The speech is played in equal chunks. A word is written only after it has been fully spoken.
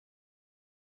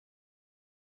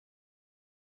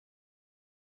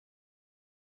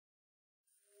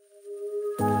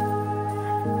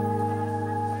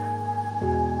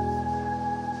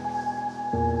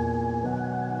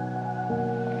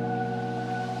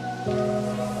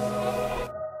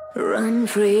Run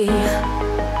free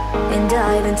and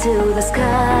dive into the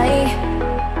sky.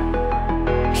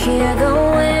 Hear the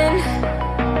wind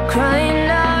crying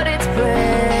out its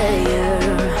prayer.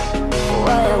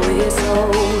 Why are we so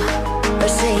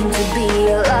ashamed to be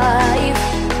alive?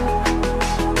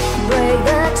 Break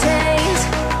the chains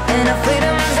and our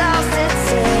freedom's ours to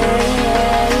take.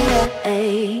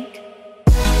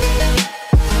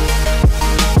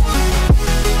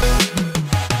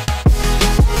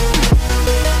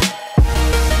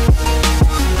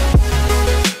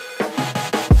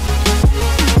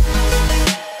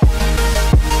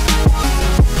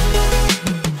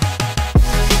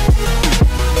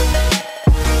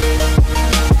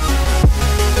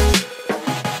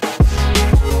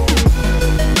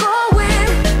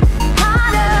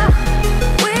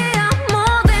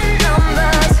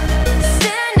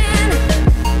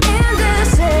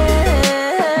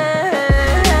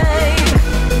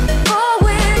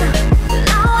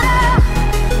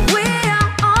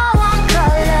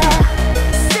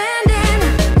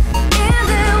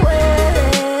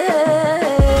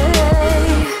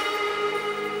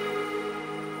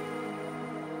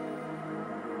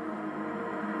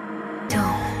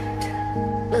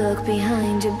 Look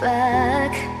behind your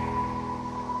back.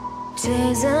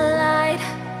 Chase a light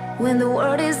when the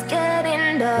world is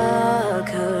getting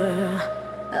darker.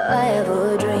 I have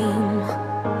a dream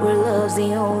where love's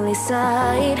the only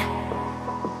side.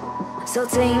 So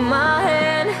take my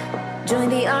hand, join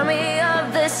the army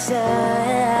of the shadows.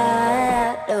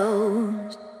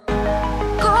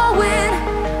 Going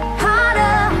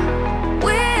harder,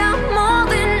 we are more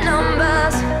than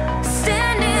numbers.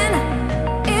 Standing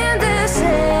in this hate.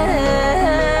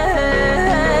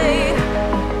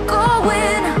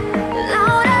 Going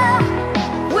louder,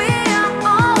 we are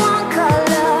all one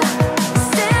color.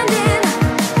 Standing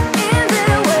in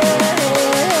their way.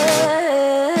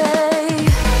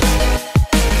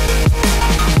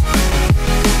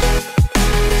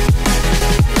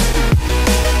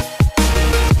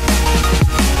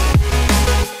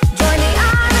 Join the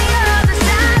army of the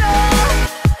shadows.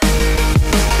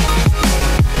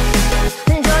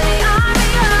 Join the army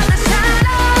of the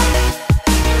shadows.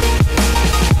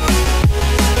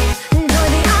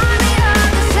 Join the army of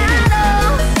the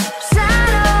shadows.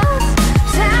 Shadows,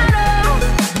 shadows.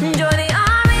 Join the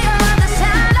army of the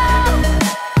shadows.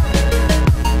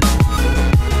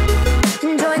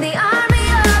 Join the army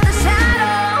of the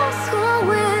shadows.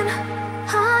 Going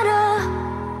harder,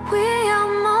 we are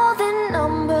more than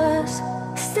numbers.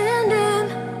 Standing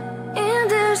in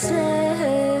their shade.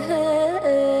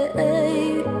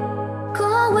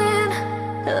 Going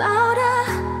louder,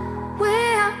 we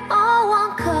are all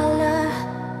one color.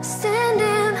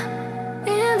 Standing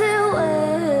in their way.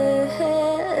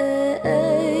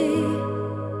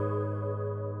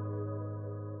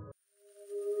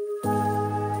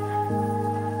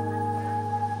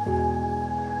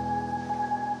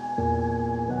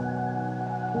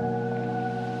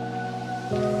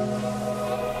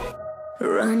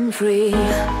 Run free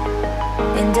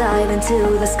and dive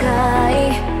into the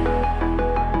sky.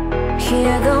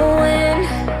 Hear the wind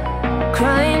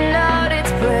crying out its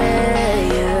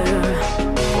prayer.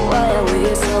 Why are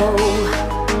we so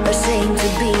ashamed to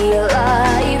be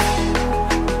alive?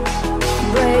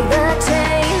 Break the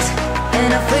chains and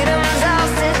our freedom's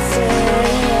ours to take.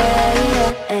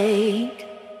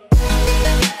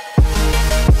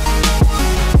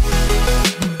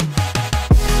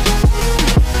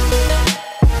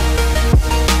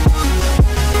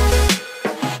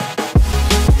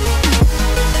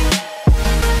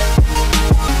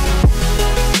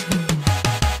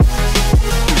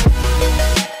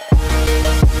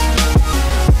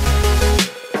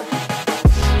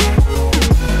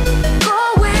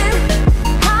 Going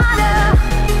harder,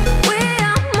 we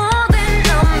are more than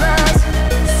numbers.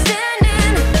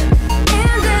 Standing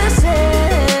in this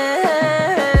hate.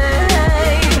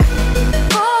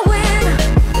 Going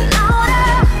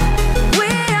louder, we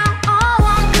are all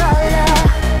one color.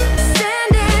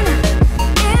 Standing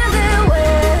in their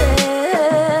way.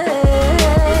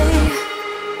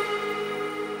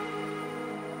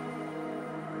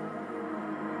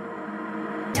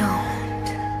 Don't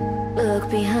look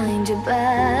behind your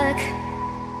back.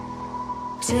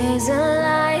 Chase a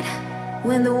light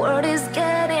when the world is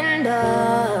getting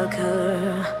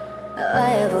darker. I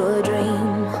have a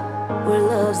dream where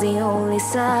love's the only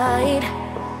side.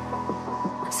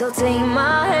 So take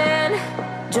my hand,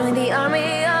 join the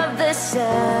army of the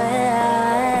shadows.